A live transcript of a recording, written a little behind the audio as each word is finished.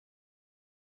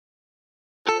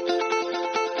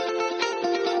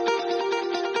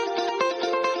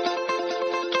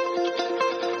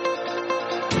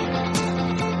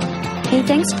Hey,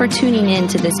 thanks for tuning in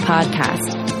to this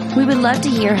podcast. We would love to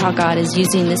hear how God is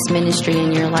using this ministry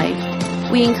in your life.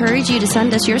 We encourage you to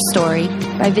send us your story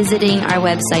by visiting our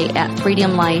website at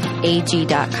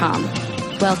freedomlifeag.com.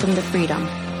 Welcome to Freedom.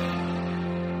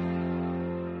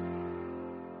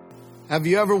 Have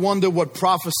you ever wondered what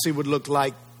prophecy would look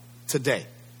like today?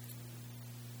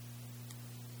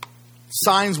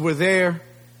 Signs were there.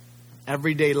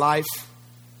 Everyday life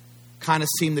kind of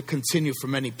seemed to continue for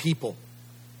many people.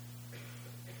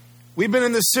 We've been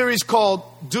in this series called,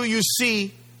 Do You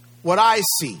See What I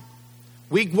See?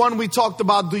 Week 1, we talked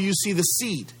about, do you see the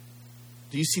seed?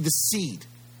 Do you see the seed?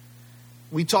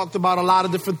 We talked about a lot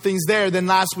of different things there. Then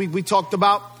last week we talked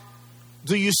about,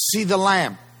 do you see the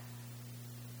lamb?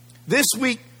 This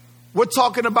week we're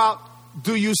talking about,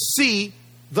 do you see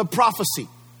the prophecy?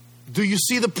 Do you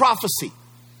see the prophecy?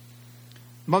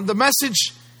 The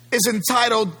message is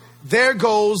entitled, There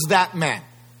Goes That Man.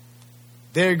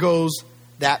 There goes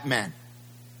that man.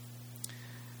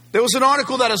 There was an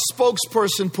article that a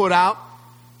spokesperson put out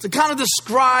to kind of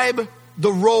describe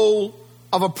the role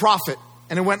of a prophet.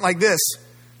 And it went like this.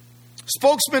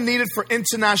 Spokesman needed for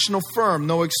international firm.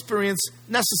 No experience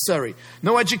necessary.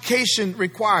 No education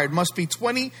required. Must be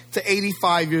 20 to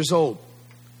 85 years old.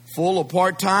 Full or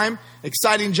part-time.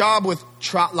 Exciting job with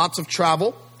lots of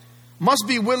travel. Must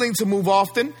be willing to move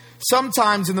often.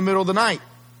 Sometimes in the middle of the night.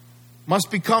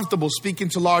 Must be comfortable speaking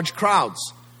to large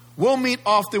crowds. Will meet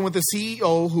often with the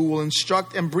CEO who will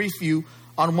instruct and brief you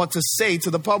on what to say to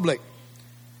the public.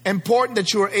 Important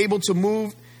that you are able to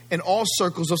move in all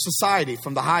circles of society,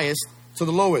 from the highest to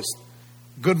the lowest.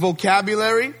 Good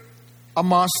vocabulary, a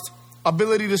must.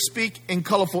 Ability to speak in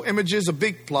colorful images, a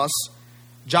big plus.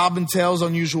 Job entails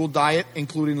unusual diet,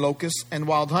 including locusts and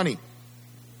wild honey.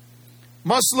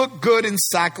 Must look good in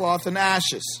sackcloth and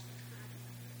ashes.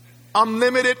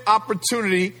 Unlimited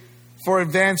opportunity for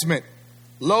advancement.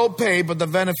 Low pay, but the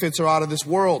benefits are out of this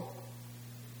world.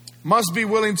 Must be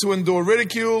willing to endure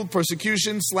ridicule,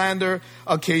 persecution, slander,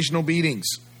 occasional beatings.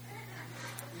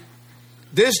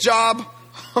 This job,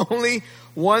 only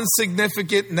one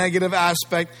significant negative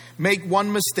aspect. Make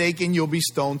one mistake and you'll be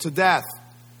stoned to death.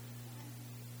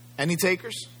 Any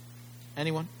takers?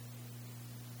 Anyone?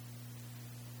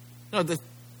 No,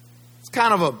 it's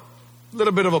kind of a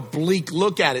little bit of a bleak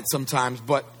look at it sometimes,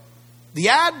 but the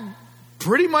ad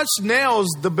pretty much nails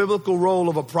the biblical role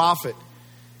of a prophet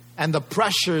and the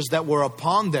pressures that were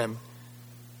upon them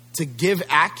to give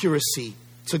accuracy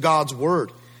to God's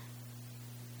word.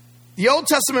 The Old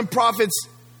Testament prophets,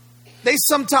 they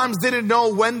sometimes didn't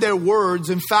know when their words,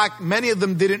 in fact, many of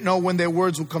them didn't know when their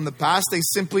words would come to pass. They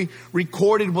simply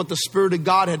recorded what the Spirit of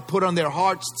God had put on their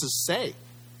hearts to say.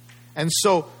 And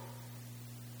so,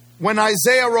 when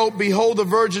Isaiah wrote, Behold, the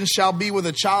virgin shall be with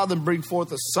a child and bring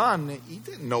forth a son, he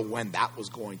didn't know when that was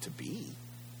going to be.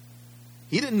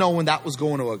 He didn't know when that was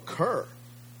going to occur.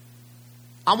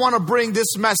 I want to bring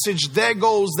this message, There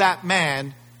Goes That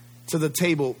Man, to the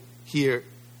table here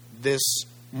this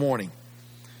morning.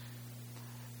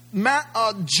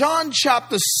 John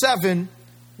chapter 7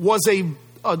 was a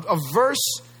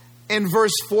verse in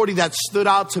verse 40 that stood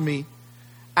out to me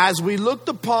as we looked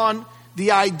upon the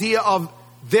idea of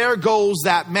there goes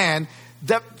that man.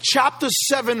 That chapter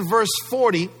 7 verse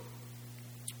 40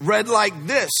 read like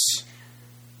this.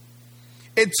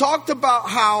 It talked about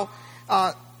how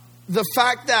the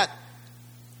fact that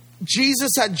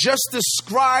Jesus had just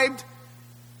described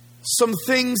some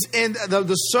things in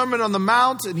the Sermon on the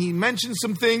Mount, and he mentioned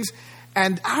some things.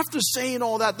 And after saying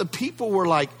all that, the people were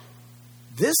like,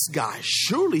 this guy,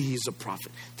 surely he's a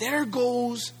prophet. There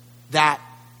goes that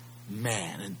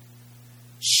man. And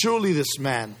surely this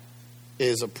man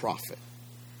is a prophet.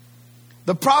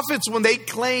 The prophets, when they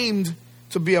claimed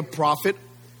to be a prophet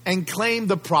and claimed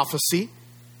the prophecy,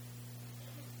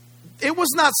 it was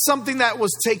not something that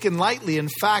was taken lightly. In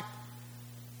fact,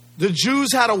 the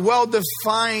Jews had a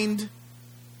well-defined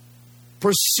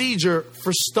procedure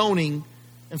for stoning.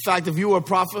 In fact, if you were a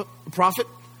prophet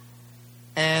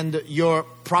and your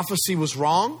prophecy was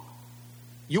wrong,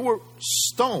 you were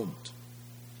stoned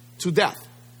to death.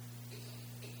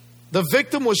 The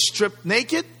victim was stripped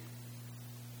naked.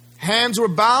 Hands were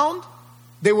bound.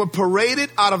 They were paraded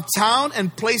out of town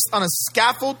and placed on a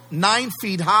scaffold 9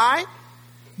 feet high.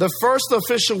 The first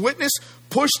official witness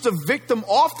pushed the victim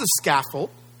off the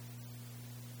scaffold.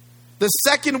 The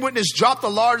second witness dropped a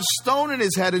large stone in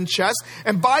his head and chest,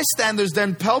 and bystanders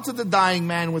then pelted the dying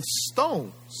man with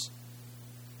stones.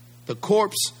 The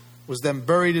corpse was then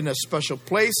buried in a special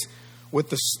place with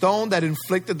the stone that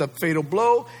inflicted the fatal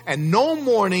blow, and no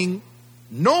mourning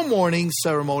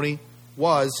ceremony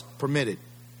was permitted.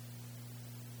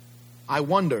 I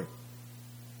wonder,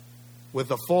 with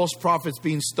the false prophets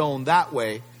being stoned that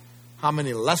way, how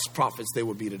many less prophets there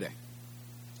would be today?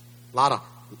 A lot of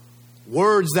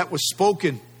words that were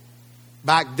spoken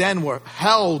back then were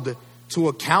held to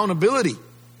accountability,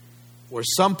 where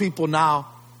some people now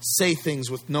say things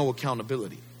with no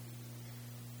accountability.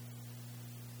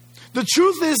 The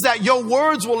truth is that your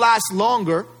words will last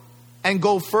longer and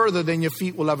go further than your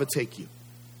feet will ever take you.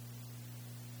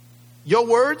 Your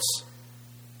words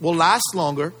will last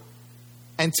longer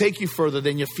and take you further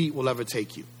than your feet will ever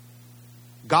take you.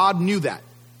 God knew that.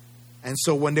 And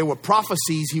so when there were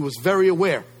prophecies, he was very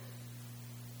aware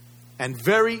and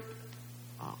very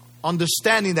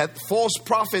understanding that false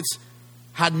prophets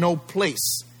had no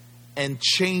place in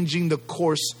changing the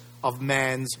course of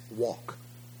man's walk.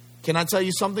 Can I tell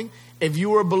you something? If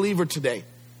you are a believer today,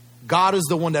 God is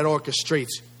the one that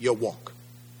orchestrates your walk.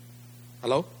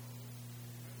 Hello?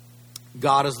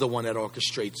 God is the one that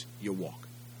orchestrates your walk.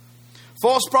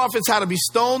 False prophets had to be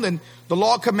stoned, and the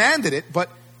law commanded it, but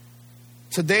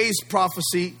today's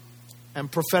prophecy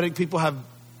and prophetic people have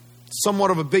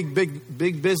somewhat of a big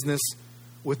business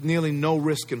with nearly no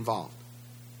risk involved.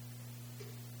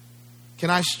 Can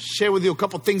I share with you a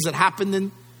couple things that happened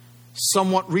in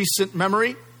somewhat recent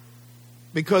memory?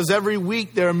 Because every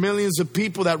week there are millions of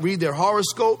people that read their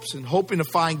horoscopes and hoping to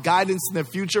find guidance in their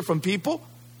future from people.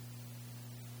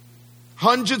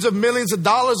 Hundreds of millions of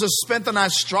dollars are spent on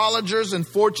astrologers and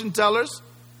fortune tellers.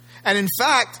 And in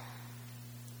fact,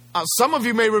 some of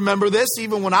you may remember this.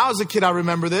 Even when I was a kid, I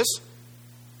remember this.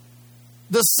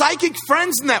 The Psychic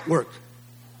Friends Network.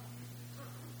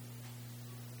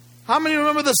 How many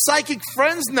remember the Psychic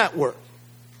Friends Network?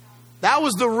 That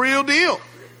was the real deal.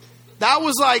 That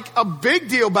was like a big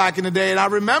deal back in the day. And I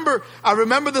remember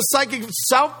the psychic,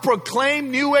 self-proclaimed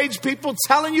New Age people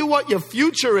telling you what your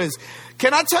future is.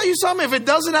 Can I tell you something? If it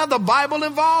doesn't have the Bible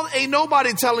involved, ain't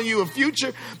nobody telling you a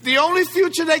future. The only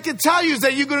future they can tell you is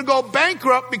that you're going to go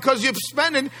bankrupt because you're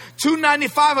spending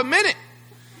 $2.95 a minute.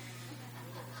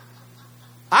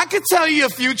 I can tell you a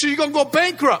future. You're going to go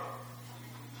bankrupt.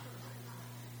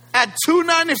 At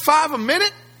 $2.95 a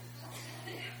minute?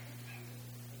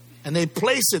 And they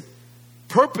place it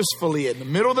purposefully in the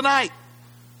middle of the night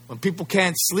when people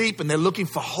can't sleep and they're looking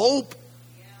for hope.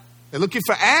 They're looking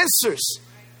for answers.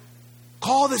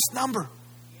 Call this number.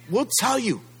 We'll tell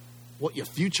you what your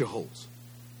future holds.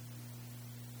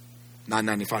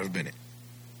 $9.95 a minute.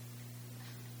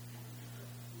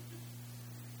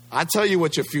 I tell you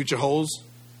what your future holds.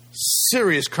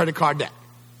 Serious credit card debt.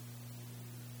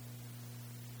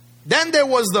 Then there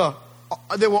were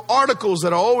articles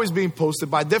that are always being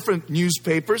posted by different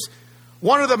newspapers.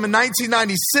 One of them in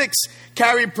 1996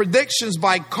 carried predictions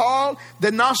by Carl de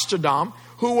Nostradamus,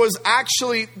 who was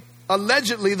actually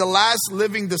allegedly the last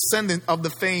living descendant of the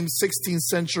famed 16th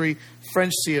century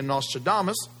French seer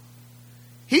Nostradamus.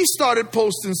 He started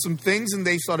posting some things, and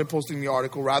they started posting the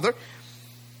article rather.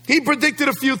 He predicted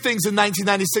a few things in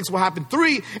 1996 will happen.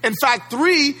 Three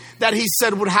that he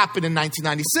said would happen in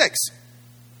 1996.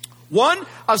 One,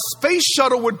 a space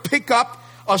shuttle would pick up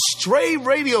a stray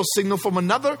radio signal from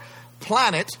another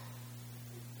planet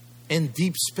in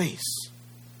deep space.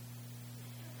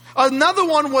 Another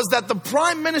one was that the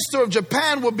Prime Minister of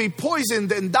Japan would be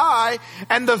poisoned and die.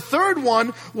 And the third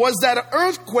one was that an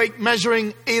earthquake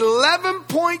measuring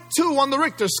 11.2 on the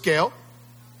Richter scale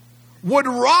would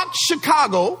rock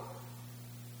Chicago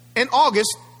in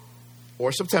August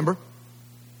or September.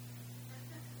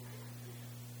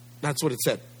 That's what it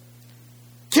said.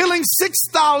 Killing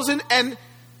 6,000 and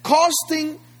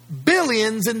costing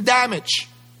billions in damage.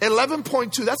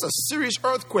 11.2, that's a serious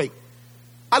earthquake.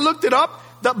 I looked it up.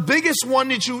 The biggest one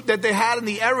that they had in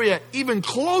the area, even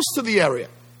close to the area,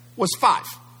 was 5.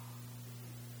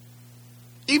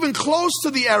 Even close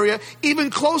to the area, even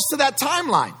close to that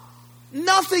timeline.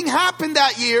 Nothing happened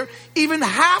that year, even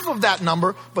half of that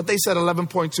number, but they said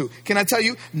 11.2. Can I tell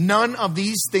you, none of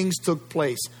these things took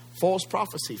place. False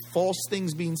prophecy, false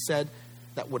things being said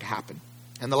that would happen.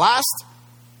 And the last,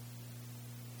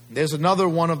 there's another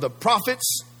one of the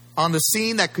prophets on the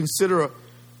scene that consider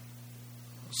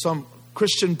some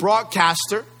Christian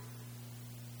broadcaster.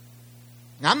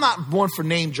 Now, I'm not one for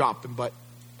name dropping, but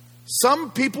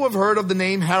some people have heard of the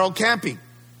name Harold Camping.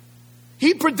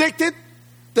 He predicted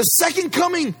the second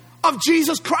coming of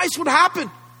Jesus Christ would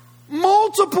happen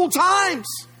multiple times.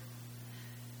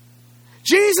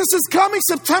 Jesus is coming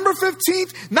September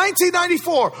 15th,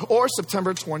 1994, or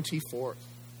September 24th,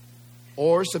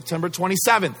 or September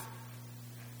 27th.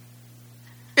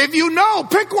 If you know,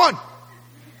 pick one.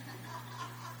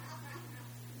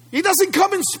 He doesn't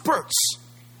come in spurts.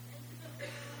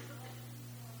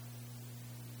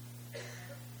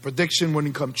 Prediction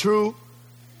wouldn't come true.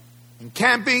 And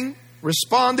camping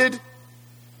responded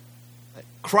that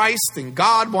Christ and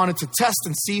God wanted to test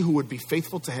and see who would be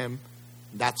faithful to him.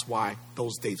 That's why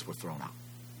those dates were thrown out.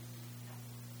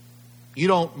 You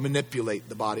don't manipulate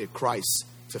the body of Christ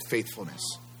to faithfulness.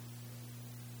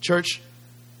 Church,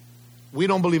 we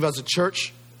don't believe as a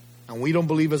church, and we don't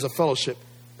believe as a fellowship,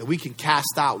 that we can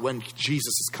cast out when Jesus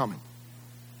is coming.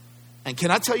 And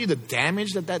can I tell you the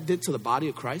damage that did to the body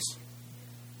of Christ?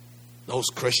 Those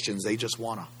Christians, they just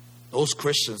want to. Those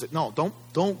Christians, no,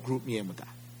 don't group me in with that.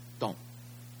 Don't.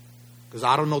 Because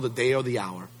I don't know the day or the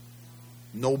hour.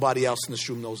 Nobody else in this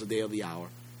room knows the day or the hour.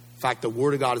 In fact, the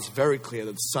Word of God is very clear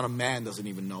that the Son of Man doesn't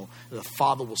even know. That the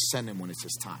Father will send him when it's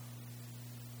his time.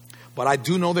 But I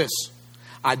do know this.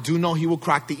 I do know he will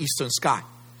crack the eastern sky.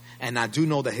 And I do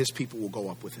know that his people will go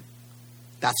up with him.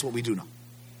 That's what we do know.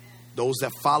 Those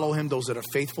that follow him, those that are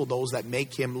faithful, those that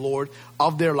make him Lord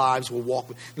of their lives will walk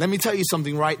with. Let me tell you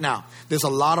something right now. There's a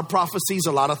lot of prophecies,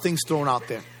 a lot of things thrown out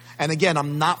there. And again,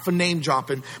 I'm not for name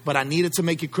dropping, but I needed to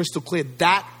make it crystal clear.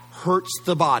 That hurts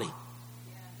the body.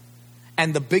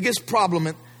 And the biggest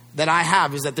problem that I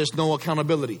have is that there's no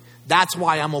accountability. That's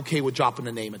why I'm okay with dropping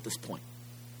a name at this point.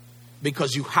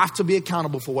 Because you have to be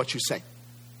accountable for what you say.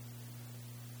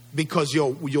 Because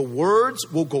your words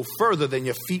will go further than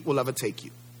your feet will ever take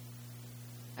you.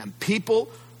 And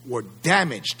people were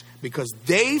damaged because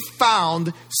they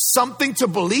found something to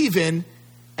believe in,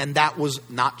 and that was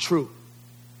not true.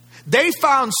 They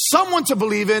found someone to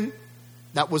believe in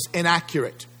that was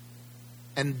inaccurate.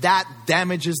 And that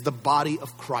damages the body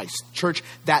of Christ. Church,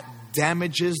 that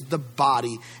damages the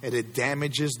body, and it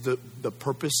damages the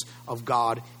purpose of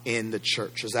God in the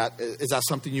church. Is that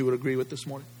something you would agree with this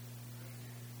morning?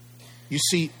 You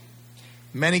see,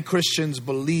 many Christians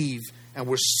believe and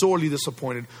were sorely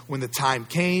disappointed when the time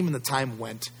came and the time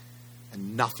went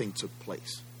and nothing took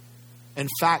place. In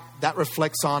fact, that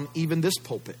reflects on even this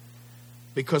pulpit,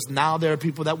 because now there are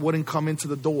people that wouldn't come into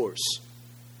the doors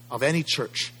of any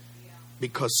church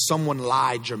because someone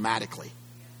lied dramatically.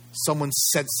 Someone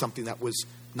said something that was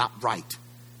not right.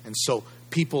 And so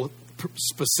people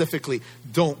specifically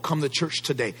don't come to church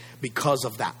today because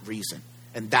of that reason.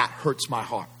 And that hurts my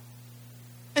heart.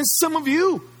 And some of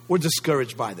you were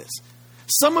discouraged by this.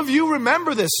 Some of you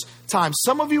remember this time.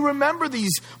 Some of you remember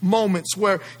these moments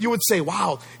where you would say,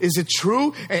 wow, is it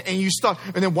true? And you start,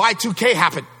 and then Y2K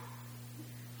happened.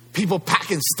 People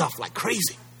packing stuff like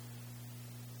crazy.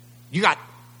 You got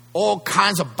all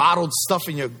kinds of bottled stuff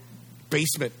in your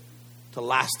basement to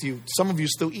last you. Some of you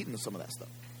still eating some of that stuff.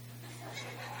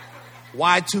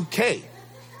 Y2K.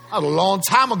 That was a long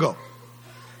time ago.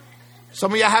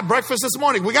 Some of y'all had breakfast this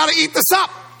morning. We got to eat this up.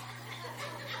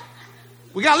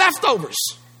 We got leftovers.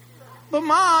 But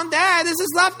Mom, Dad, this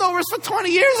is leftovers for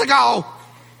 20 years ago.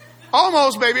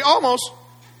 Almost, baby, almost.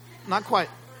 Not quite.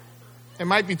 It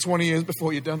might be 20 years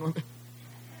before you're done with it.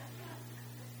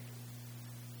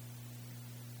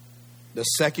 The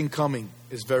second coming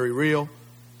is very real,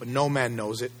 but no man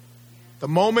knows it. The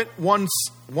moment one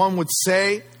would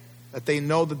say that they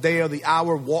know the day or the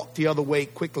hour, walk the other way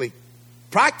quickly.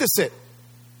 Practice it.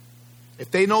 If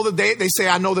they know the day, they say,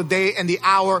 I know the day and the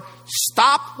hour.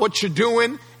 Stop what you're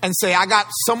doing and say, I got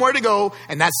somewhere to go,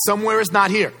 and that somewhere is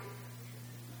not here.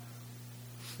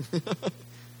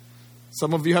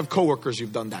 Some of you have coworkers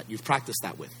you've done that. You've practiced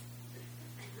that with.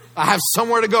 I have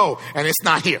somewhere to go, and it's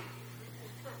not here.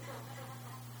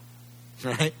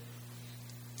 Right?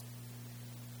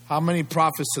 How many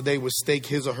prophets today would stake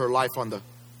his or her life on the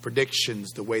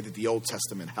predictions the way that the Old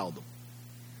Testament held them?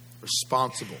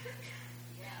 Responsible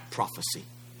prophecy.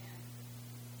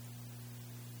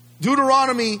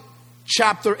 Deuteronomy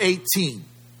chapter 18.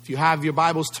 If you have your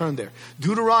Bibles, turn there.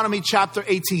 Deuteronomy chapter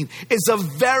 18 is a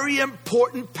very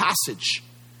important passage.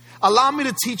 Allow me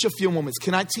to teach a few moments.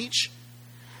 Can I teach?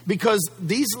 Because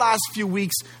these last few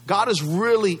weeks, God has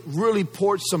really, really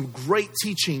poured some great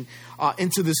teaching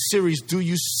into this series. Do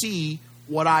you see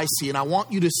what I see? And I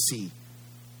want you to see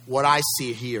what I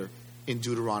see here in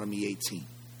Deuteronomy 18.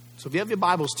 So if you have your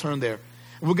Bibles, turn there.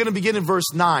 We're going to begin in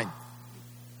verse 9.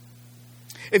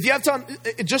 If you have time,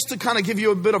 just to kind of give you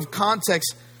a bit of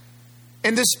context,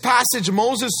 in this passage,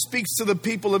 Moses speaks to the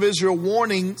people of Israel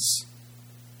warnings.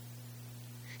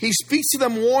 He speaks to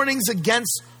them warnings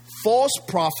against false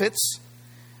prophets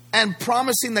and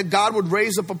promising that God would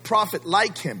raise up a prophet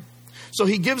like him. So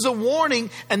he gives a warning,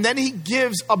 and then he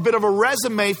gives a bit of a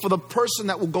resume for the person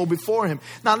that will go before him.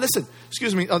 Now listen,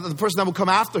 the person that will come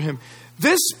after him.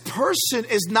 This person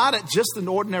is not just an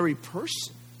ordinary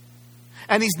person.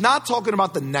 And he's not talking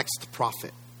about the next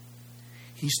prophet.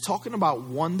 He's talking about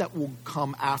one that will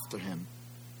come after him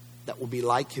that will be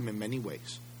like him in many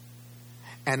ways.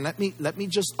 And let me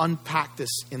just unpack this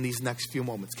in these next few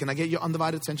moments. Can I get your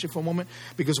undivided attention for a moment?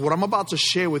 Because what I'm about to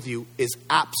share with you is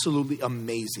absolutely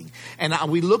amazing. And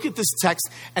we look at this text,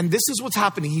 and this is what's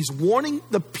happening. He's warning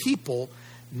the people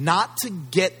not to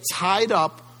get tied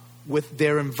up with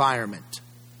their environment.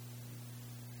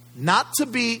 Not to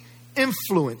be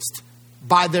influenced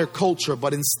by their culture,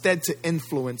 but instead to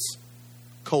influence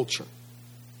culture.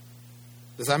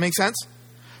 Does that make sense?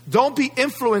 Don't be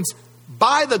influenced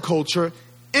by the culture.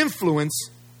 Influence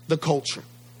the culture.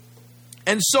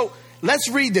 And so let's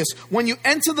read this. When you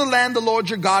enter the land the Lord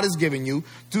your God is giving you,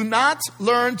 do not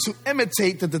learn to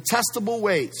imitate the detestable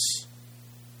ways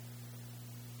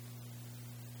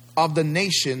of the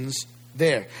nations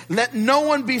there. Let no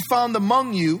one be found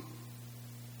among you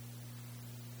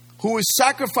who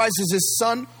sacrifices his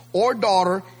son or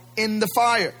daughter in the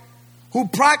fire, who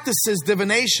practices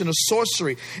divination or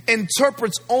sorcery,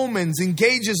 interprets omens,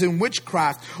 engages in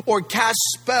witchcraft, or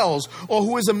casts spells, or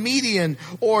who is a medium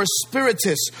or a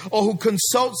spiritist, or who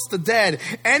consults the dead.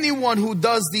 Anyone who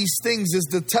does these things is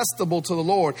detestable to the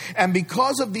Lord. And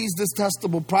because of these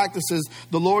detestable practices,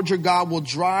 the Lord your God will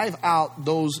drive out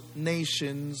those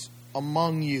nations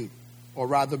among you, or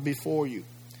rather before you.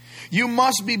 You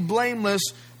must be blameless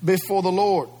before the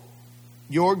Lord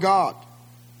your God.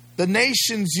 The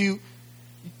nations you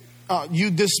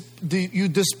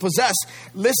dispossess,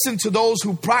 listen to those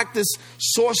who practice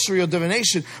sorcery or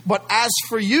divination. But as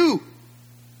for you,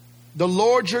 the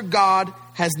Lord your God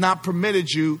has not permitted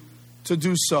you to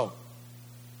do so.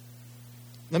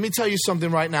 Let me tell you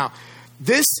something right now.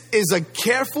 This is a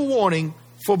careful warning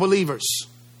for believers.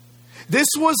 This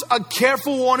was a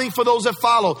careful warning for those that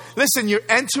follow. Listen, you're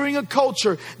entering a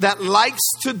culture that likes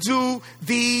to do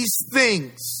these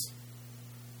things.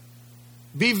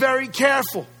 Be very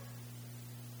careful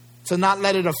to not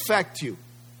let it affect you.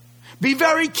 Be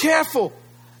very careful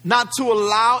not to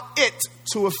allow it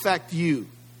to affect you.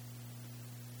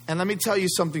 And let me tell you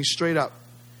something straight up.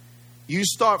 You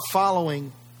start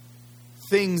following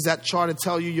things that try to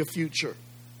tell you your future.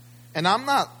 And I'm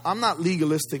not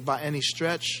legalistic by any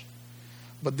stretch,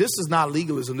 but this is not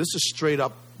legalism. This is straight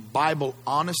up Bible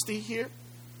honesty here.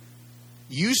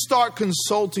 You start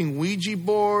consulting Ouija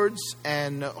boards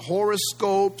and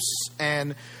horoscopes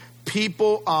and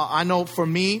people. I know for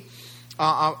me,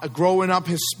 growing up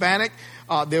Hispanic,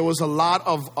 there was a lot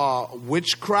of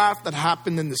witchcraft that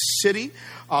happened in the city.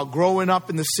 Growing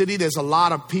up in the city, there's a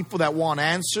lot of people that want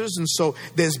answers. And so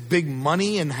there's big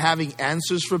money in having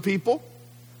answers for people.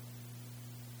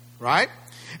 Right?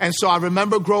 And so I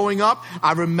remember growing up,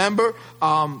 I remember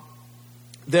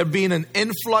there being an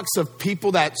influx of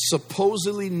people that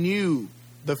supposedly knew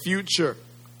the future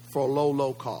for a low,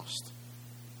 low cost.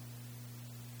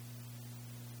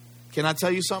 Can I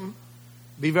tell you something?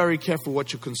 Be very careful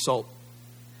what you consult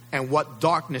and what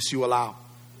darkness you allow.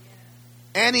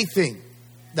 Anything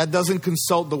that doesn't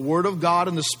consult the Word of God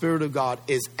and the Spirit of God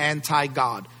is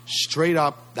anti-God. Straight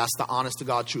up, that's the honest to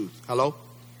God truth. Hello?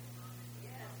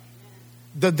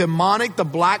 The demonic, the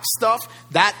black stuff,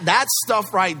 that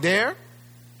stuff right there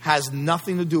has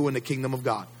nothing to do in the kingdom of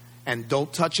God. And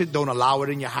don't touch it. Don't allow it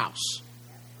in your house.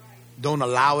 Don't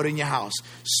allow it in your house.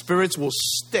 Spirits will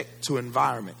stick to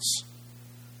environments.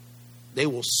 They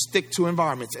will stick to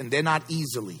environments, and they're not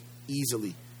easily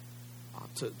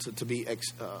to be.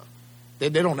 They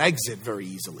don't exit very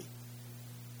easily.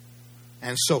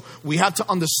 And so we have to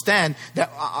understand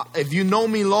that if you know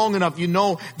me long enough, you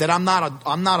know that I'm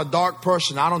not a dark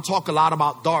person. I don't talk a lot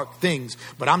about dark things,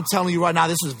 but I'm telling you right now,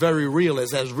 this is very real.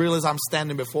 As real as I'm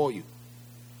standing before you.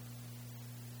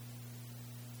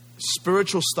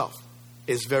 Spiritual stuff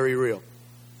is very real.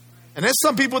 And there's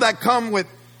some people that come with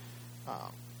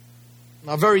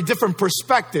a very different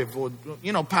perspective. Or,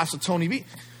 Pastor Tony B,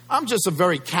 I'm just a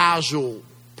very casual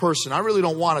person. I really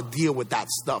don't want to deal with that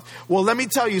stuff. Well, let me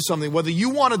tell you something. Whether you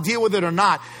want to deal with it or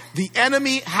not, the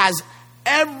enemy has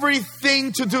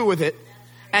everything to do with it.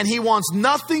 And he wants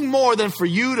nothing more than for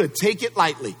you to take it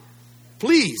lightly.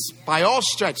 Please, by all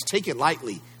stretch, take it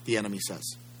lightly, the enemy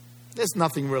says. There's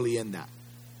nothing really in that.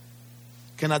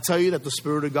 Can I tell you that the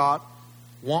Spirit of God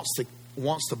wants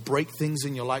to break things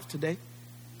in your life today?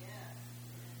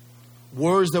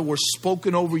 Words that were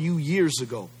spoken over you years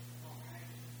ago.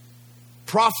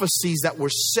 Prophecies that were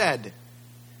said,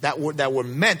 that were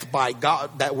meant by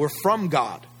God, that were from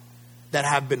God, that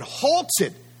have been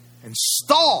halted and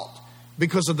stalled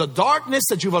because of the darkness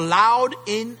that you've allowed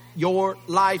in your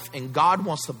life. And God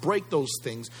wants to break those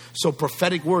things so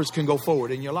prophetic words can go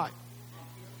forward in your life.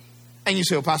 And you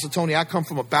say, well, Pastor Tony, I come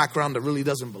from a background that really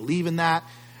doesn't believe in that.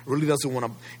 really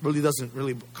doesn't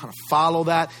kind of follow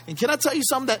that. And can I tell you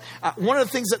something that one of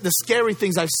the things the scary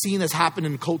things I've seen that's happened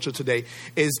in culture today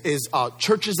is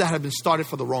churches that have been started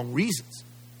for the wrong reasons.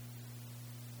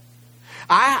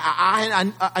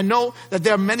 I know that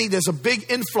there's a big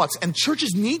influx, and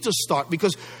churches need to start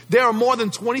because there are more than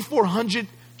 2,400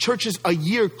 churches a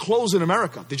year close in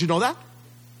America. Did you know that?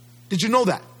 Did you know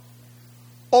that?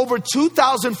 Over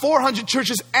 2,400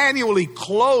 churches annually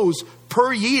close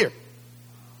per year.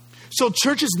 So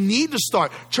churches need to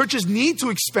start. Churches need to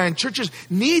expand. Churches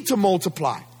need to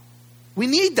multiply. We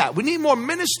need that. We need more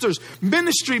ministers,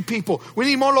 ministry people. We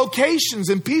need more locations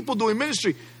and people doing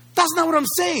ministry. That's not what I'm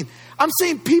saying. I'm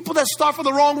saying people that start for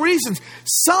the wrong reasons.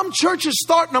 Some churches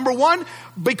start, number one,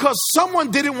 because someone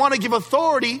didn't want to give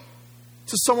authority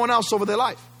to someone else over their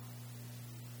life.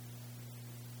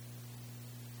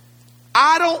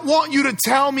 I don't want you to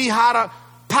tell me how to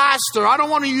pastor. I don't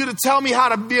want you to tell me how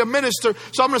to be a minister.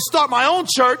 So I'm going to start my own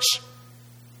church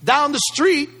down the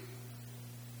street.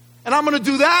 And I'm going to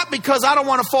do that because I don't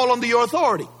want to fall under your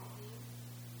authority.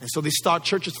 And so they start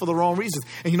churches for the wrong reasons.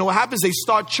 And you know what happens? They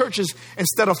start churches,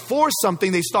 instead of for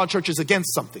something, they start churches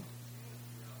against something.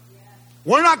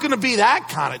 We're not going to be that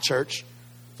kind of church.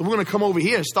 So we're going to come over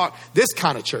here and start this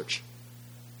kind of church.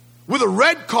 We're the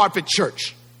red carpet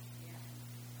church.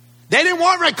 They didn't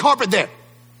want red carpet there.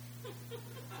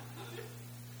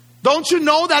 Don't you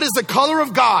know that is the color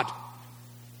of God?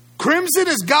 Crimson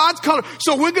is God's color.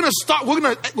 So we're going to start, we're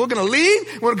going to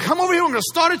leave. We're going to come over here. We're going to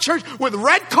start a church with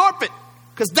red carpet.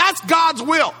 Because that's God's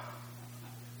will.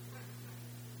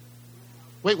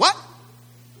 Wait, what?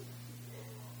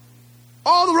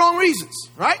 All the wrong reasons,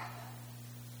 right?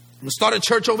 I'm going to start a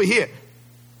church over here.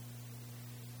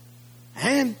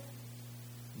 And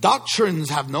doctrines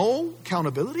have no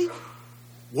accountability.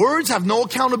 Words have no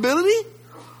accountability.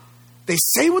 They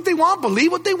say what they want,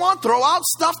 believe what they want, throw out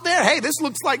stuff there. Hey, this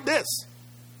looks like this.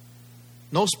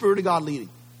 No Spirit of God leading.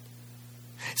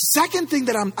 Second thing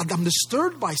that I'm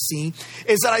disturbed by seeing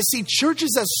is that I see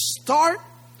churches that start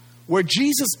where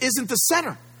Jesus isn't the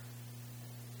center.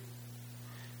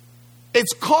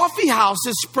 It's coffee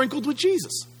houses sprinkled with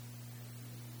Jesus.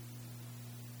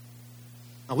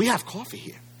 Now we have coffee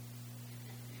here,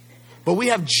 but we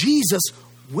have Jesus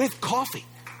with coffee.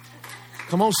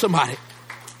 Come on, somebody.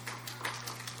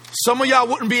 Some of y'all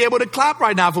wouldn't be able to clap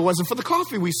right now if it wasn't for the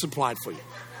coffee we supplied for you.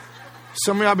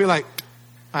 Some of y'all be like,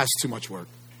 that's too much work.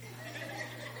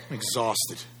 I'm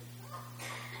exhausted.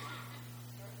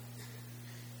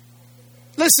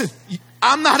 Listen,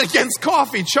 I'm not against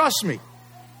coffee, trust me.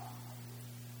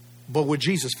 But we're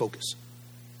Jesus focused.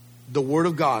 The Word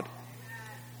of God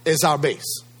is our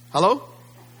base. Hello?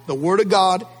 The Word of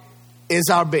God is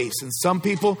our base. And some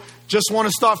people just want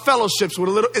to start fellowships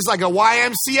with it's like a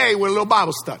YMCA with a little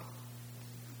Bible study.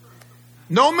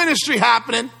 No ministry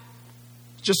happening,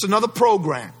 just another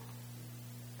program.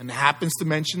 And it happens to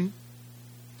mention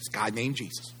this guy named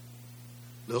Jesus.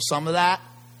 A little some of that.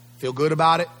 Feel good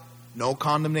about it. No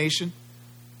condemnation.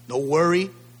 No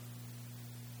worry.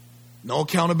 No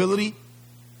accountability.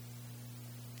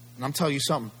 And I'm telling you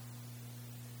something.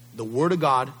 The Word of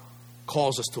God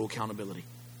calls us to accountability.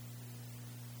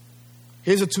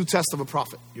 Here's a two tests of a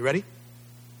prophet. You ready?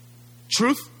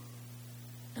 Truth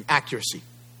and accuracy.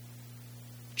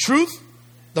 Truth.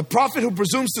 The prophet who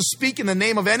presumes to speak in the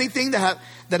name of anything that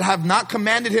have not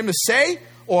commanded him to say,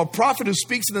 or a prophet who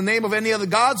speaks in the name of any other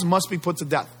gods, must be put to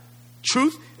death.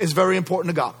 Truth is very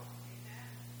important to God.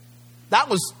 That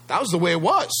was the way it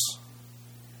was.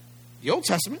 The Old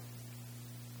Testament.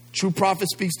 True prophet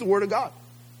speaks the word of God.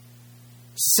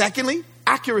 Secondly,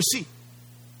 accuracy.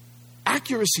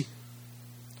 Accuracy.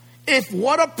 If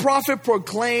what a prophet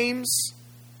proclaims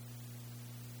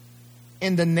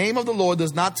in the name of the Lord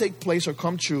does not take place or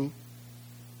come true,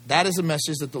 that is a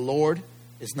message that the Lord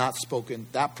is not spoken.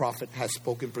 That prophet has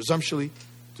spoken presumptuously.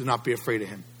 Do not be afraid of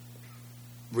him.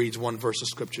 Reads one verse of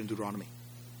scripture in Deuteronomy.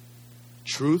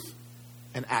 Truth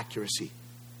and accuracy.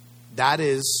 That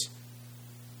is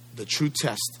the true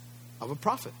test of a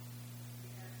prophet.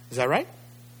 Is that right?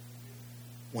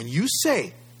 When you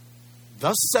say,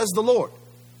 thus says the Lord,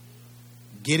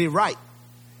 get it right.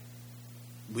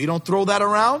 We don't throw that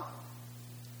around.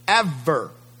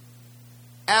 Ever.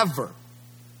 Ever.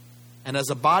 And as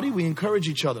a body, we encourage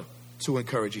each other to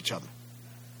encourage each other.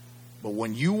 But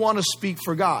when you want to speak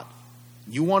for God,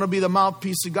 you want to be the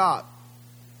mouthpiece of God,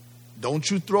 don't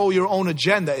you throw your own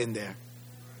agenda in there.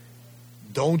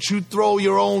 Don't you throw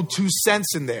your own 2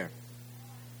 cents in there.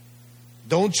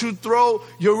 Don't you throw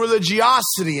your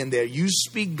religiosity in there. You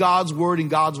speak God's word and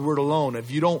God's word alone. If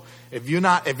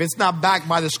it's not backed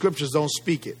by the scriptures, don't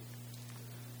speak it.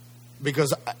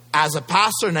 Because as a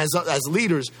pastor and as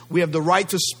leaders, we have the right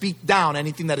to speak down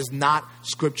anything that is not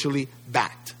scripturally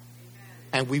backed.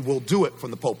 And we will do it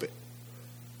from the pulpit.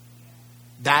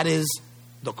 That is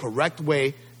the correct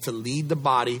way to lead the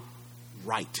body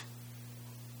right.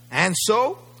 And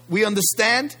so we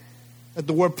understand that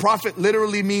the word prophet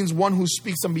literally means one who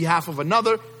speaks on behalf of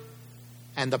another.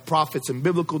 And the prophets in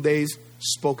biblical days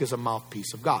spoke as a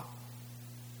mouthpiece of God.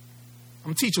 I'm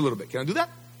going to teach you a little bit. Can I do that?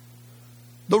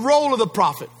 The role of the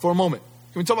prophet for a moment.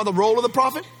 Can we talk about the role of the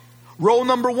prophet? Role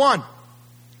number 1.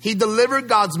 He delivered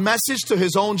God's message to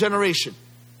his own generation.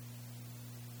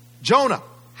 Jonah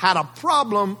had a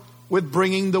problem with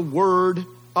bringing the word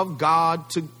of God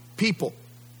to people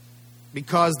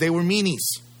because they were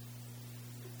meanies.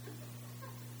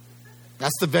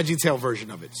 That's the VeggieTale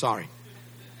version of it. Sorry.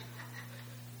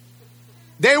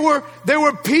 They were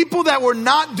people that were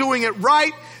not doing it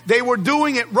right. They were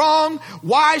doing it wrong.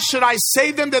 Why should I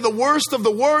save them? They're the worst of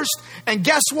the worst. And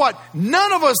guess what?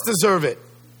 None of us deserve it.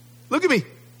 Look at me.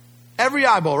 Every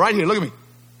eyeball right here. Look at me.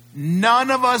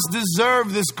 None of us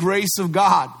deserve this grace of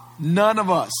God. None of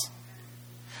us.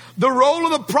 The role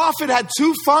of the prophet had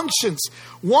 2 functions.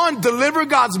 1, deliver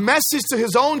God's message to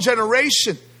his own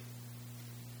generation.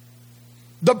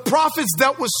 The prophets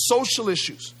dealt with social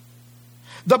issues.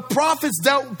 The prophets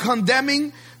dealt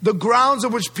condemning the grounds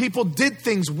on which people did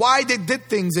things, why they did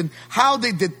things, and how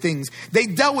they did things. They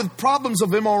dealt with problems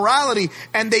of immorality,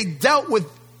 and they dealt with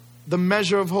the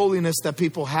measure of holiness that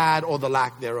people had or the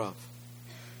lack thereof.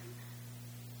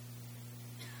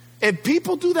 If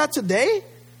people do that today,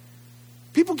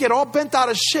 people get all bent out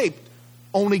of shape.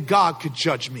 Only God could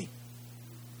judge me.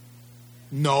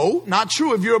 No, not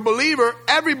true. If you're a believer,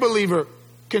 every believer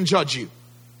can judge you.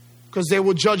 Because they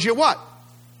will judge your what?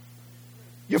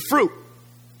 Your fruit.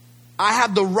 I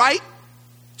have the right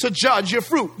to judge your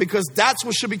fruit because that's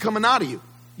what should be coming out of you.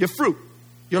 Your fruit.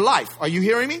 Your life. Are you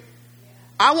hearing me?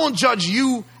 I won't judge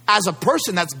you as a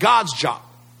person. That's God's job.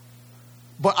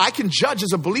 But I can judge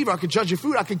as a believer. I can judge your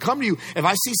fruit. I can come to you. If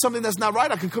I see something that's not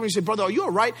right, I can come to you and say, brother, are you all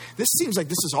right? This seems like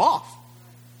this is off.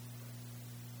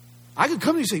 I can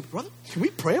come to you and say, brother, can we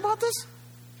pray about this?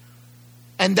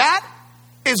 And that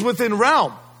is within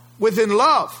realm, within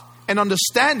love and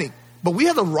understanding. But we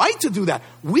have the right to do that.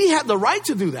 We have the right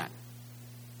to do that.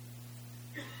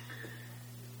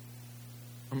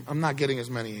 I'm not getting as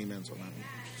many amens on that.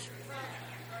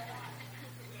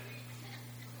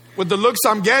 With the looks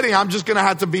I'm getting, I'm just going to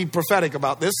have to be prophetic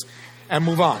about this and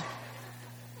move on.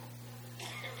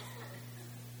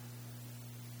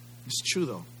 It's true,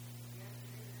 though.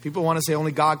 People want to say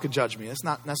only God could judge me. That's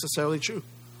not necessarily true.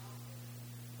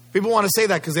 People want to say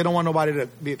that because they don't want nobody to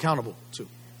be accountable to.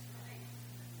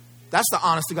 That's the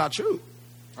honest to God truth,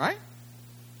 right?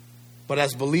 But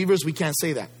as believers, we can't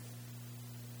say that.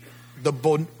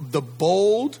 The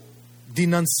bold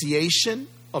denunciation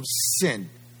of sin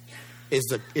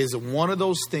is one of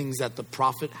those things that the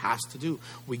prophet has to do.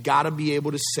 We got to be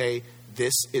able to say,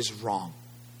 this is wrong.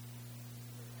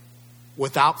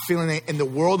 Without feeling it. In the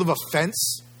world of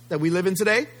offense that we live in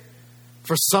today,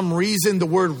 for some reason, the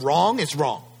word wrong is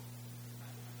wrong.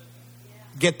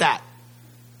 Get that.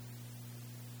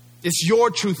 It's your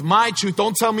truth, my truth.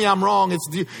 Don't tell me I'm wrong. It's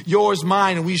yours,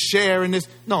 mine, and we share in this.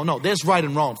 No, there's right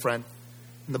and wrong, friend.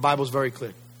 And the Bible's very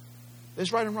clear.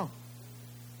 There's right and wrong.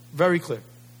 Very clear.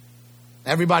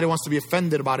 Everybody wants to be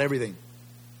offended about everything.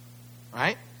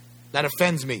 Right? That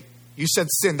offends me. You said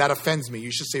sin, that offends me.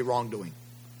 You should say wrongdoing.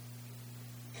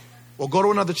 Well, go to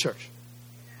another church.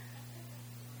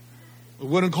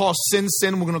 We're going to call sin,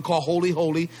 sin. We're going to call holy,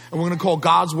 holy. And we're going to call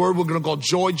God's word. We're going to call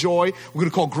joy, joy. We're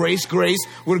going to call grace, grace.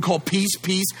 We're going to call peace,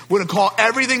 peace. We're going to call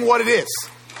everything what it is.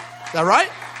 Is that right?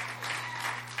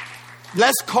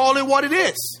 Let's call it what it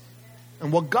is.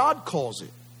 And what God calls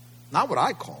it. Not what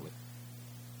I call it.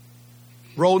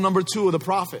 Role number 2 of the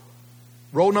prophet.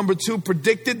 Role number 2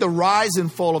 predicted the rise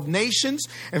and fall of nations.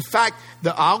 In fact,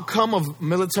 the outcome of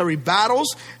military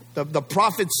battles. The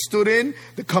prophet stood in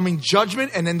the coming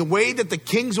judgment, and then the way that the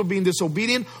kings were being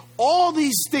disobedient. All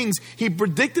these things, he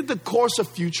predicted the course of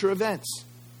future events.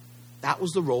 That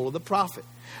was the role of the prophet.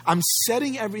 I'm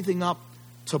setting everything up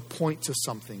to point to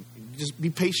something. Just be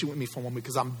patient with me for a moment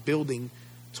because I'm building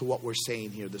to what we're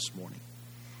saying here this morning.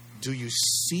 Do you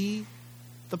see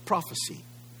the prophecy?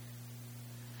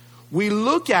 We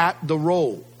look at the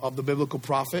role of the biblical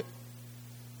prophet.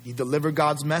 He delivered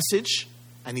God's message.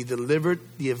 And he delivered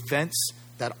the events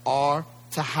that are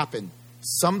to happen.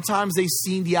 Sometimes they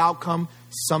seen the outcome.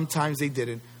 Sometimes they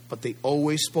didn't. But they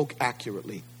always spoke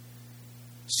accurately.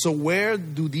 So where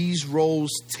do these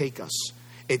roles take us?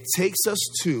 It takes us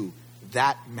to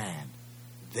that man.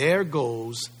 There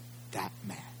goes that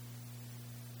man.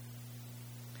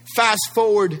 Fast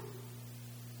forward a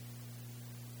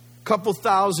couple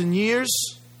thousand years,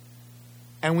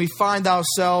 and we find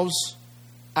ourselves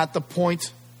at the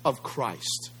point of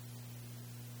Christ.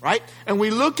 Right? And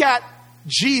we look at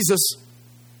Jesus,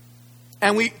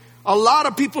 and a lot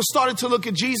of people started to look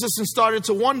at Jesus and started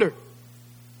to wonder,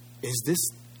 is this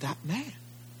that man?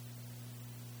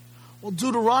 Well,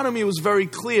 Deuteronomy was very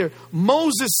clear.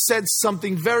 Moses said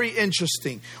something very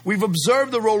interesting. We've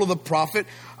observed the role of the prophet.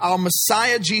 Our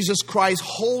Messiah, Jesus Christ,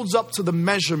 holds up to the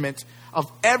measurement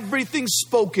of everything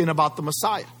spoken about the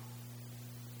Messiah.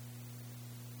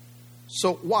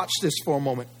 So watch this for a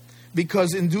moment.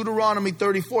 Because in Deuteronomy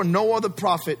 34, no other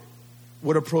prophet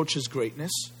would approach his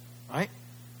greatness, right?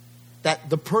 That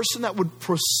the person that would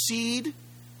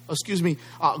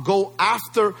go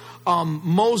after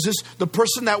Moses, the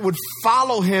person that would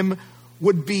follow him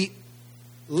would be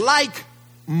like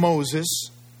Moses.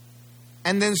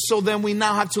 And then we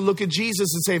now have to look at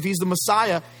Jesus and say, if he's the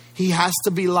Messiah, he has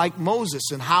to be like Moses.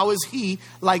 And how is he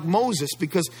like Moses?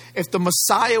 Because if the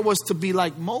Messiah was to be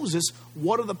like Moses,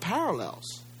 what are the parallels?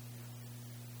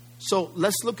 So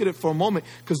let's look at it for a moment,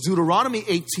 because Deuteronomy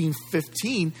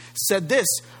 18:15 said this.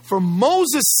 For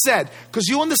Moses said, because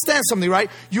you understand something,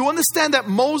 right? You understand that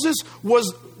Moses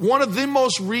was one of the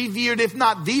most revered, if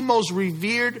not the most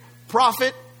revered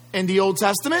prophet in the Old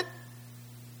Testament.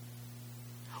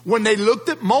 When they looked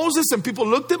at Moses and people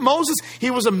looked at Moses,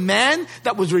 he was a man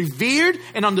that was revered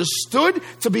and understood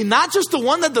to be not just the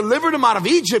one that delivered him out of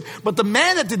Egypt, but the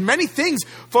man that did many things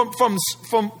from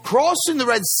crossing the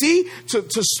Red Sea to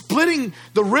splitting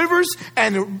the rivers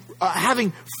and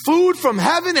having food from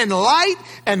heaven and light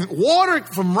and water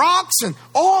from rocks and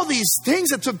all these things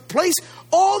that took place.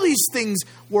 All these things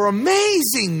were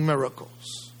amazing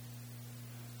miracles.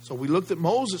 So we looked at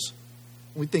Moses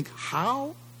and we think,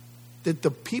 how did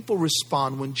the people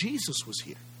respond when Jesus was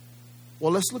here?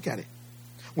 Well, let's look at it.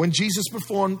 When Jesus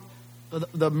performed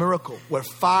the miracle where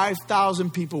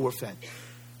 5,000 people were fed.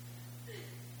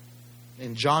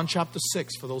 In John chapter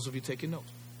 6, for those of you taking notes.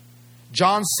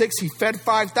 John 6, he fed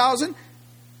 5,000.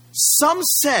 Some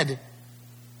said,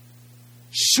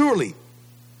 surely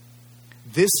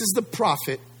this is the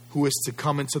prophet who is to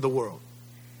come into the world.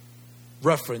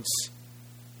 Reference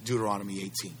Deuteronomy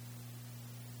 18.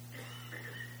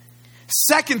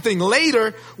 Second thing,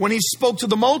 later, when he spoke to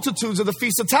the multitudes of the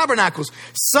Feast of Tabernacles,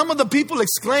 some of the people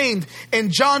exclaimed in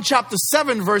John chapter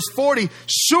 7, verse 40,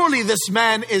 surely this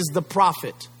man is the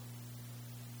prophet.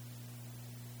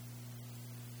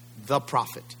 The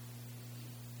prophet.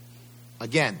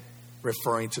 Again,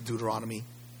 referring to Deuteronomy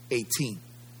 18.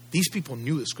 These people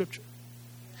knew the scripture.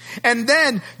 And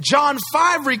then John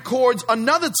 5 records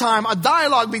another time a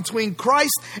dialogue between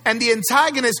Christ and the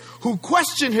antagonist who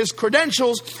questioned his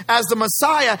credentials as the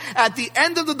Messiah. At the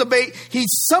end of the debate, he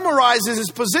summarizes his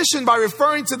position by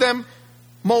referring to them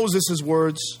Moses'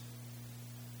 words.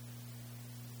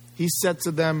 He said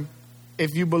to them,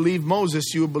 if you believe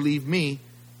Moses, you will believe me,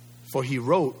 for he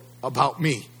wrote about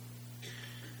me.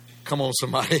 Come on,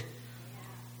 somebody.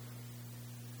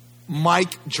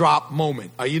 Mic drop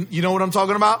moment. You know what I'm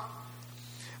talking about?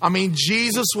 I mean,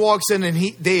 Jesus walks in and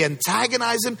they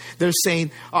antagonize him. They're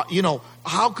saying,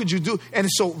 how could you do? And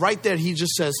so right there, he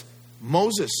just says,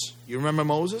 Moses, you remember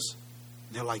Moses?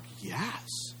 And they're like,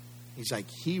 yes. He's like,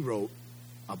 he wrote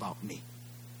about me.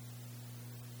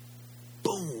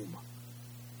 Boom.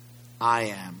 I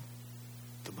am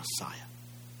the Messiah.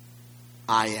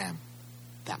 I am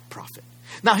that prophet.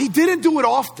 Now, he didn't do it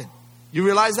often. You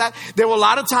realize that? There were a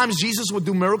lot of times Jesus would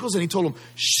do miracles and he told them,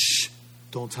 shh,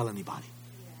 don't tell anybody.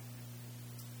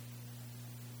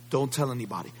 Don't tell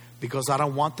anybody. Because I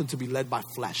don't want them to be led by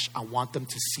flesh. I want them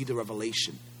to see the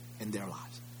revelation in their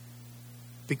lives.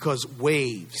 Because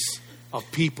waves of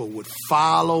people would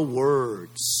follow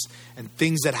words and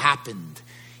things that happened.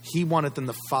 He wanted them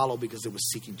to follow because they were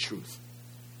seeking truth.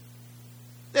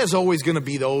 There's always going to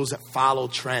be those that follow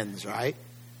trends, right?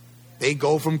 They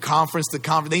go from conference to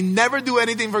conference. They never do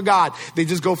anything for God. They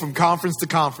just go from conference to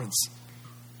conference.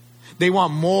 They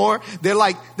want more. They're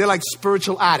like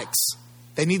spiritual addicts.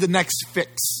 They need the next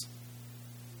fix.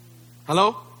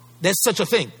 Hello? There's such a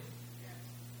thing.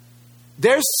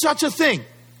 There's such a thing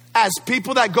as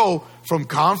people that go from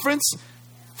conference,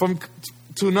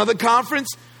 to another conference,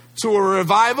 to a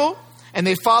revival, and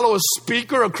they follow a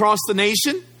speaker across the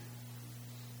nation.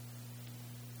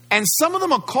 And some of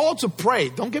them are called to pray.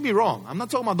 Don't get me wrong. I'm not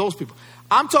talking about those people.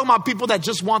 I'm talking about people that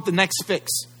just want the next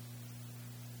fix.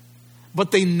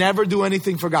 But they never do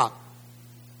anything for God.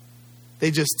 They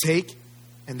just take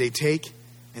and they take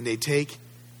and they take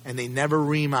and they never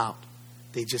ream out.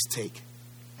 They just take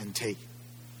and take.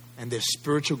 And they're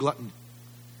spiritual glutton.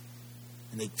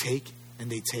 And they take and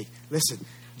they take. Listen,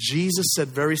 Jesus said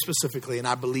very specifically, and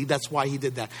I believe that's why he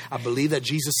did that. I believe that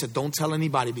Jesus said, don't tell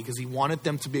anybody, because he wanted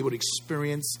them to be able to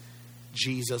experience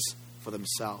Jesus for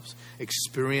themselves.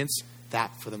 Experience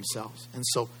that for themselves. And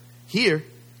so here,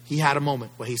 he had a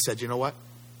moment where he said, you know what?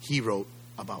 He wrote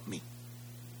about me.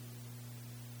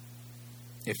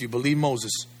 If you believe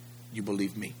Moses, you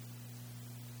believe me.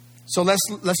 So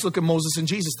let's look at Moses and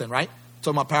Jesus then, right?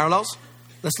 Talking about parallels.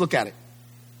 Let's look at it.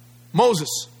 Moses,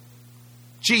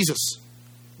 Jesus.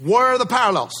 Where are the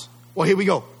parallels? Well, here we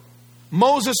go.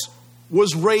 Moses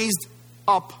was raised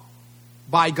up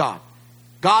by God.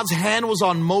 God's hand was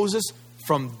on Moses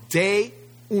from day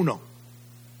uno.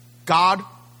 God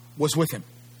was with him.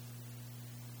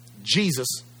 Jesus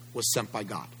was sent by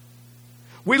God.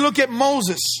 We look at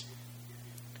Moses.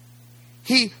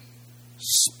 He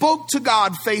spoke to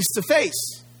God face to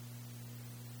face.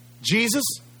 Jesus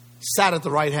sat at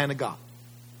the right hand of God.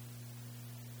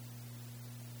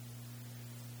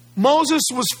 Moses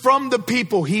was from the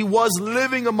people. He was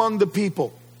living among the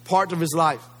people, part of his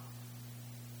life.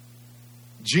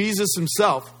 Jesus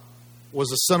himself was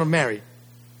the son of Mary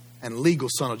and legal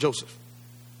son of Joseph.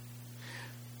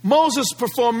 Moses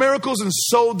performed miracles, and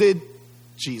so did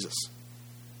Jesus.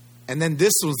 And then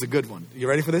this was the good one. You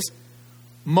ready for this?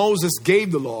 Moses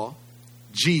gave the law.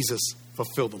 Jesus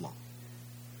fulfilled the law.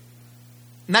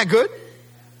 Isn't that good?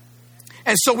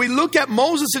 And so we look at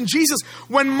Moses and Jesus.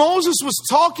 When Moses was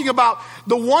talking about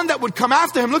the one that would come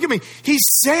after him, look at me. He's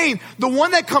saying the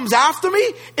one that comes after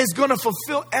me is going to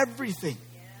fulfill everything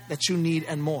that you need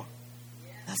and more.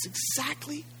 That's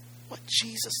exactly what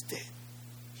Jesus did.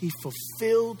 He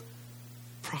fulfilled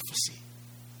prophecy.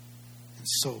 And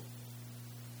so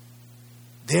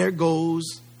there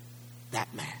goes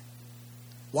that man.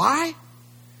 Why?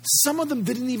 Some of them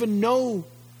didn't even know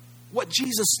what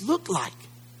Jesus looked like.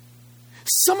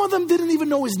 Some of them didn't even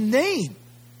know his name.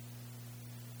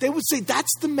 They would say,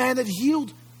 that's the man that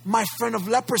healed my friend of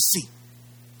leprosy.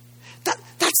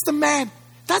 That's the man.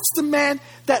 That's the man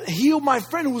that healed my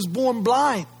friend who was born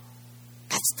blind.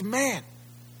 That's the man.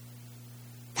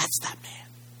 That's that man.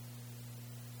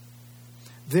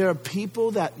 There are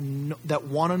people that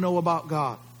want to know about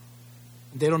God.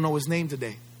 They don't know his name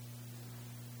today.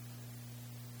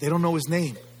 They don't know his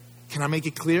name. Can I make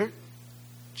it clear?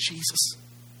 Jesus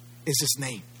is his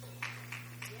name.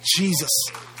 Jesus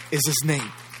is his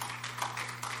name.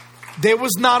 There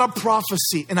was not a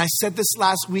prophecy, and I said this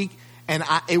last week, and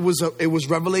it was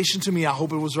revelation to me. I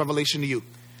hope it was revelation to you.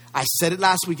 I said it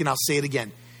last week, and I'll say it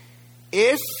again.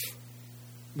 If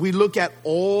we look at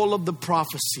all of the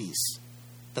prophecies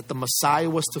that the Messiah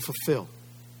was to fulfill,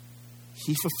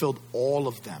 he fulfilled all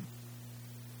of them.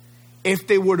 If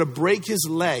they were to break his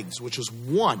legs, which was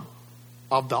one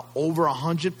of the over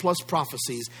 100 plus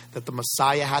prophecies that the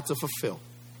Messiah had to fulfill,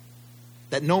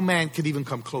 that no man could even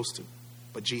come close to,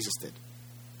 but Jesus did.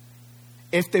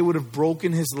 If they would have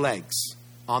broken his legs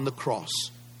on the cross,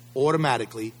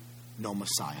 automatically, no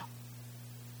Messiah.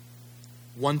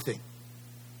 One thing.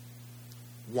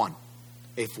 One.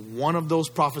 If one of those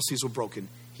prophecies were broken,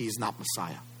 he is not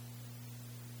Messiah.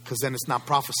 Because then it's not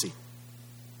prophecy.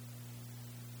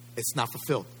 It's not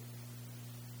fulfilled.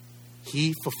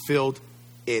 He fulfilled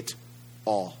it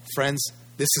all. Friends,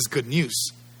 this is good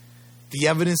news. The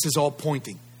evidence is all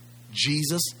pointing.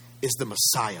 Jesus is the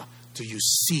Messiah. Do you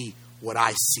see what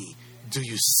I see? Do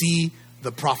you see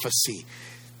the prophecy?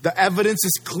 The evidence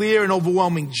is clear and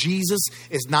overwhelming. Jesus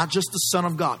is not just the Son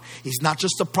of God. He's not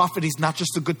just a prophet. He's not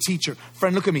just a good teacher.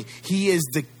 Friend, look at me. He is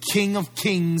the King of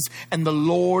Kings and the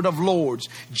Lord of Lords.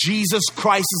 Jesus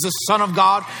Christ is the Son of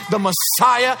God, the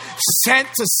Messiah sent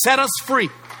to set us free.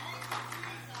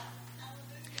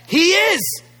 He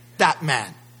is that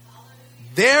man.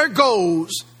 There goes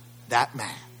that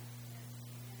man.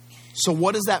 So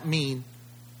what does that mean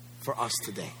for us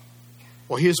today?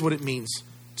 Well, here's what it means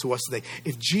to us today.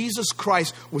 If Jesus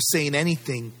Christ was saying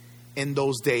anything in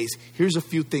those days, here's a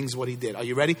few things what he did. Are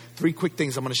you ready? 3 quick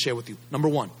things I'm going to share with you. Number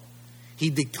 1, he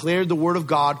declared the word of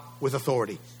God with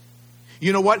authority.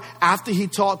 You know what? After he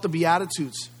taught the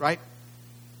Beatitudes, right?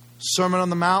 Sermon on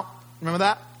the Mount. Remember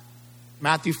that?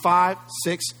 Matthew 5,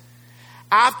 6.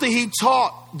 After he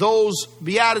taught those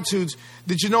Beatitudes,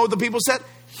 did you know what the people said?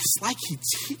 It's like he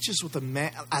teaches with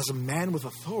as a man with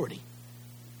authority.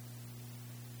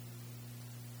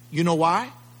 You know why?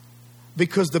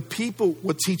 Because the people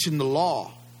were teaching the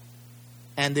law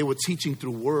and they were teaching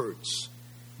through words.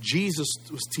 Jesus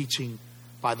was teaching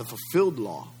by the fulfilled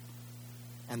law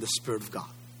and the Spirit of God.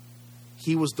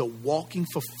 He was the walking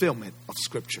fulfillment of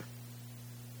Scripture.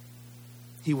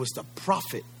 He was the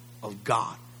prophet of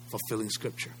God fulfilling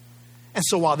Scripture. And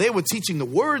so while they were teaching the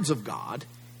words of God,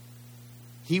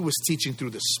 he was teaching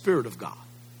through the Spirit of God.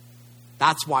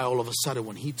 That's why all of a sudden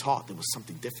when he taught, there was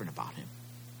something different about him.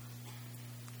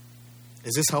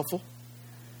 Is this helpful?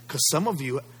 Because some of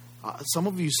you,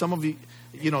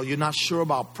 you're not sure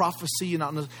about prophecy.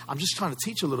 I'm just trying to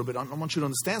teach a little bit. I want you to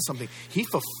understand something. He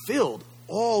fulfilled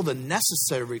all the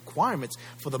necessary requirements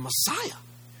for the Messiah.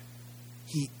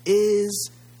 He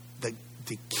is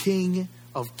the King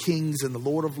of Kings and the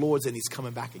Lord of Lords, and he's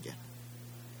coming back again.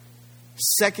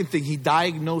 Second thing, he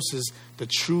diagnoses the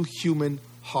true human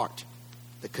heart,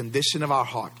 the condition of our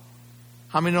heart.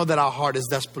 How many know that our heart is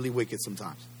desperately wicked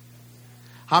sometimes?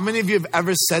 How many of you have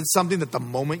ever said something that the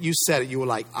moment you said it, you were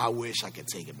like, I wish I could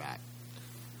take it back?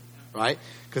 Right?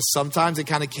 Because sometimes it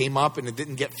kind of came up and it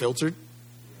didn't get filtered.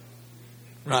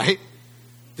 Right?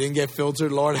 Didn't get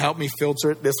filtered. Lord, help me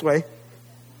filter it this way.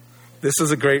 This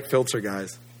is a great filter,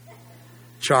 guys.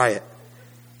 Try it.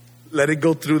 Let it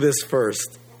go through this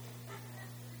first.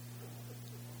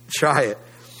 Try it.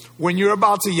 When you're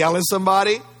about to yell at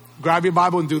somebody, grab your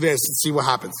Bible and do this and see what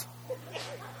happens.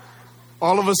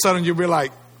 All of a sudden you'll be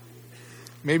like,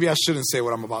 maybe I shouldn't say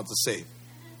what I'm about to say.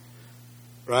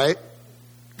 Right?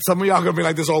 Some of y'all are going to be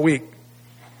like this all week.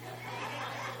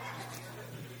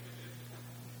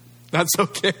 That's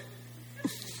okay.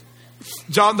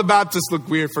 John the Baptist looked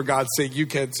weird for God's sake. You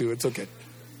can too. It's okay.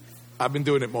 I've been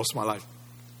doing it most of my life.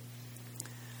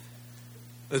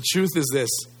 The truth is this.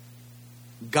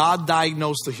 God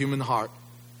diagnosed the human heart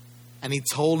and he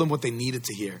told them what they needed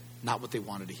to hear, not what they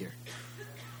wanted to hear.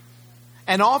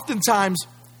 And oftentimes,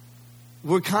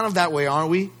 we're kind of that way,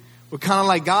 aren't we? We're kind of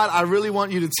like, God, I really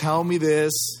want you to tell me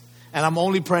this, and I'm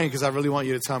only praying because I really want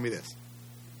you to tell me this.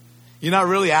 You're not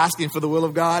really asking for the will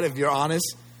of God, if you're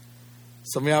honest.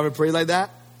 Some of y'all ever prayed like that?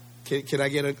 Can I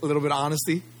get a little bit of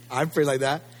honesty? I prayed like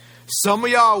that. Some of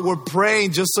y'all were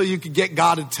praying just so you could get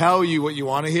God to tell you what you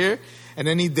want to hear, and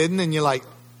then he didn't, and you're like,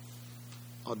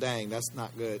 oh, dang, that's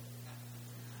not good.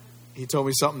 He told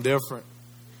me something different.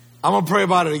 I'm going to pray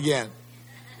about it again.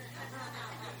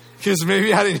 Because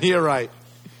maybe I didn't hear right.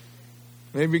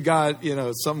 Maybe God,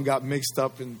 something got mixed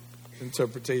up in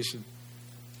interpretation.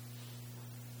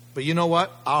 But you know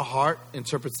what? Our heart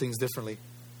interprets things differently.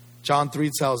 John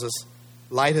 3 tells us,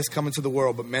 light has come into the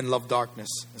world, but men love darkness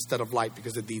instead of light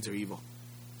because the deeds are evil.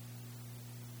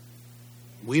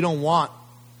 We want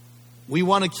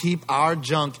to keep our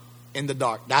junk in the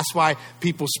dark. That's why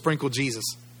people sprinkle Jesus.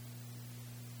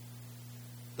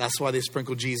 That's why they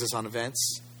sprinkle Jesus on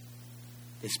events.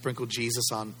 They sprinkle Jesus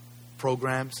on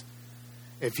programs.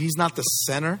 If he's not the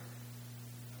center,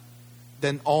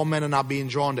 then all men are not being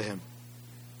drawn to him.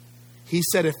 He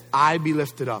said, if I be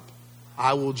lifted up,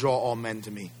 I will draw all men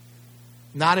to me.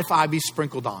 Not if I be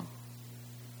sprinkled on.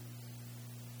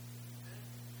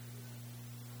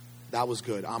 That was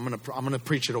good. I'm gonna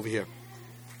preach it over here.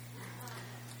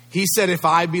 He said, if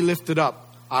I be lifted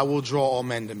up, I will draw all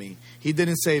men to me. He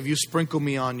didn't say, if you sprinkle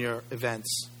me on your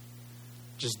events,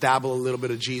 just dabble a little bit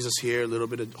of Jesus here, a little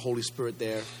bit of Holy Spirit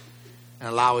there, and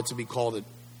allow it to be called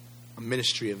a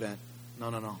ministry event.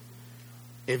 No.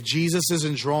 If Jesus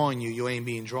isn't drawing you, you ain't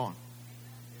being drawn.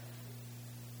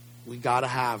 We got to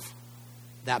have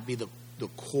that be the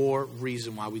core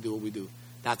reason why we do what we do.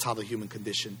 That's how the human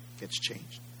condition gets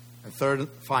changed. And third and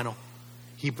final,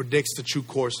 he predicts the true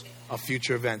course of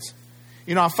future events.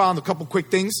 I found a couple quick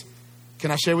things.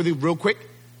 Can I share with you real quick?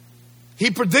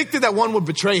 He predicted that one would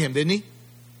betray him, didn't he?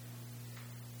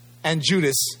 And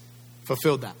Judas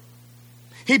fulfilled that.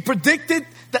 He predicted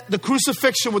that the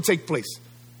crucifixion would take place.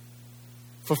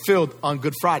 Fulfilled on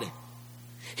Good Friday.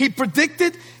 He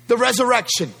predicted the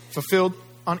resurrection. Fulfilled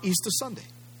on Easter Sunday.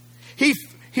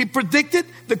 He predicted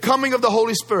the coming of the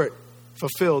Holy Spirit.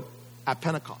 Fulfilled at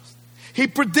Pentecost. He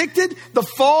predicted the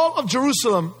fall of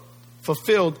Jerusalem.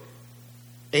 Fulfilled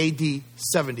AD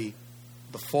 70.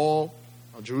 The fall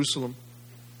of Jerusalem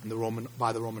and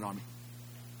by the Roman army.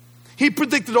 He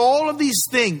predicted all of these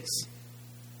things.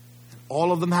 And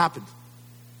all of them happened.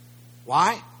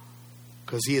 Why?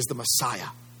 Because he is the Messiah.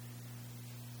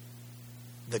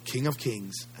 The King of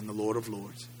Kings and the Lord of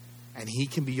Lords. And he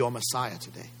can be your Messiah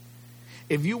today.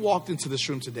 If you walked into this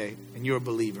room today and you're a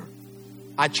believer,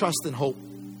 I trust and hope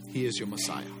he is your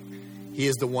Messiah. He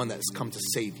is the one that has come to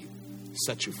save you,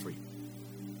 set you free.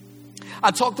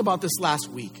 I talked about this last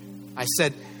week. I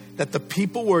said that the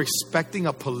people were expecting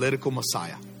a political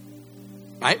Messiah.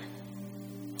 Right?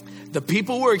 The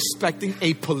people were expecting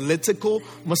a political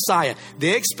Messiah.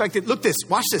 They expected, look this,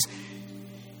 watch this.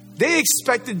 They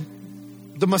expected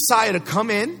the Messiah to come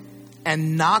in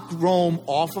and knock Rome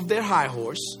off of their high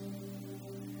horse,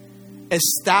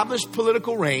 establish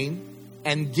political reign,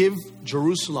 and give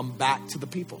Jerusalem back to the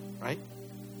people, right?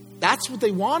 That's what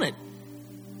they wanted.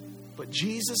 But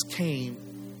Jesus came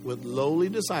with lowly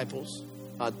disciples,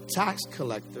 a tax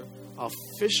collector, a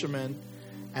fisherman,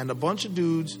 and a bunch of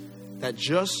dudes that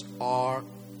just are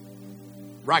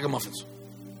ragamuffins.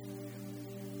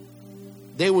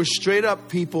 They were straight up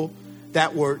people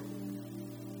that were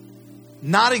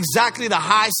not exactly the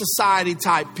high society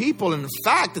type people. In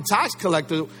fact, the tax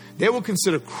collector, they were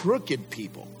considered crooked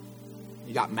people.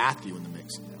 You got Matthew in the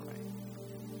mix in there, right?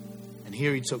 And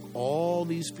here he took all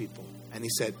these people and he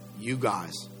said, you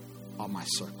guys are my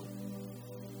circle.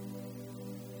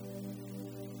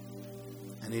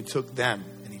 And he took them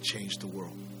and he changed the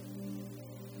world.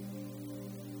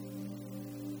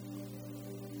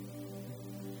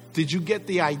 Did you get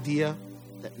the idea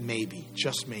that maybe,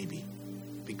 just maybe,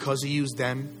 because he used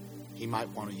them, he might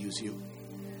want to use you?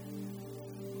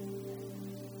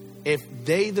 If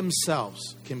they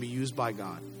themselves can be used by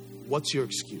God, what's your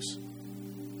excuse?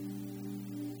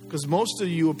 Because most of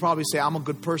you will probably say, I'm a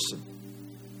good person.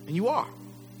 And you are.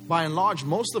 By and large,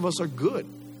 most of us are good.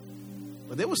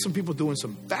 But there were some people doing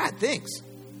some bad things.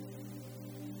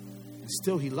 And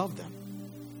still he loved them.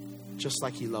 Just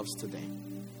like he loves today.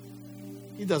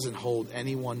 He doesn't hold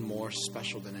anyone more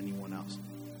special than anyone else.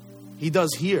 He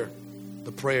does hear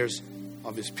the prayers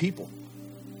of his people.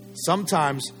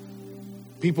 Sometimes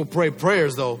people pray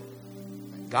prayers, though,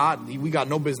 God, we got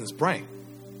no business praying.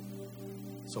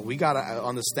 So we got to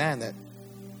understand that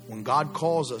when God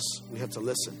calls us, we have to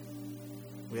listen.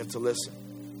 We have to listen.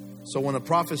 So when a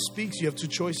prophet speaks, you have two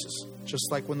choices.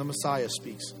 Just like when the Messiah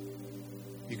speaks.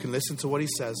 You can listen to what he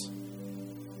says,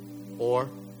 or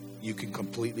you can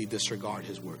completely disregard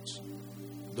his words.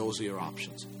 Those are your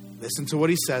options. Listen to what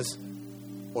he says,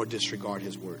 or disregard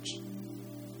his words.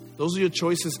 Those are your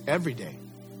choices every day.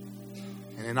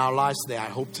 And in our lives today, I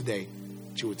hope today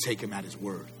that you would take him at his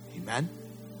word. Amen?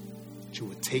 That you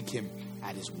would take him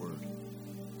at his word.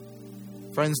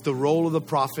 Friends, the role of the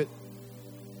prophet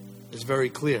is very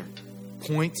clear.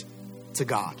 Point to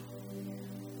God.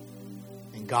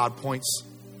 And God points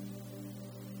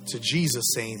to Jesus,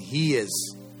 saying he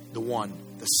is the one,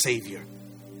 the Savior.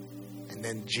 And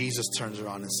then Jesus turns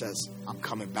around and says, I'm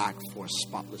coming back for a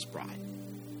spotless bride.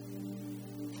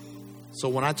 So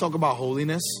when I talk about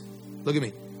holiness, look at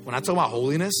me. When I talk about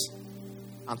holiness,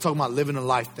 I'm talking about living a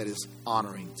life that is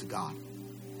honoring to God.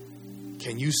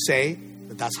 Can you say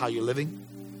that that's how you're living?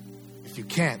 If you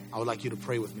can't, I would like you to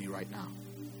pray with me right now.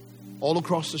 All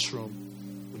across this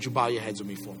room, would you bow your heads with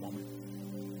me for a moment?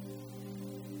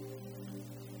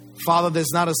 Father,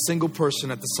 there's not a single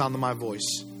person at the sound of my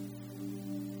voice,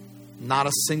 not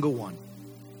a single one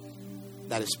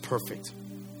that is perfect,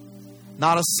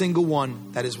 not a single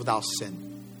one that is without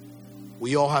sin.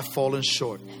 We all have fallen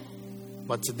short,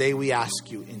 but today we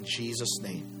ask you in Jesus'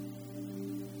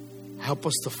 name, help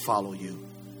us to follow you,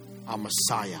 our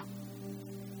Messiah,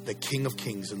 the King of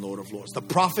Kings and Lord of Lords, the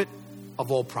prophet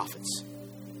of all prophets.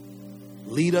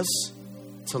 Lead us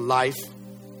to life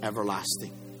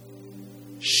everlasting.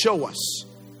 Show us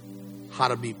how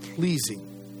to be pleasing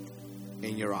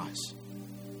in your eyes.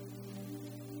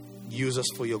 Use us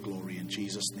for your glory. In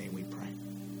Jesus' name we pray.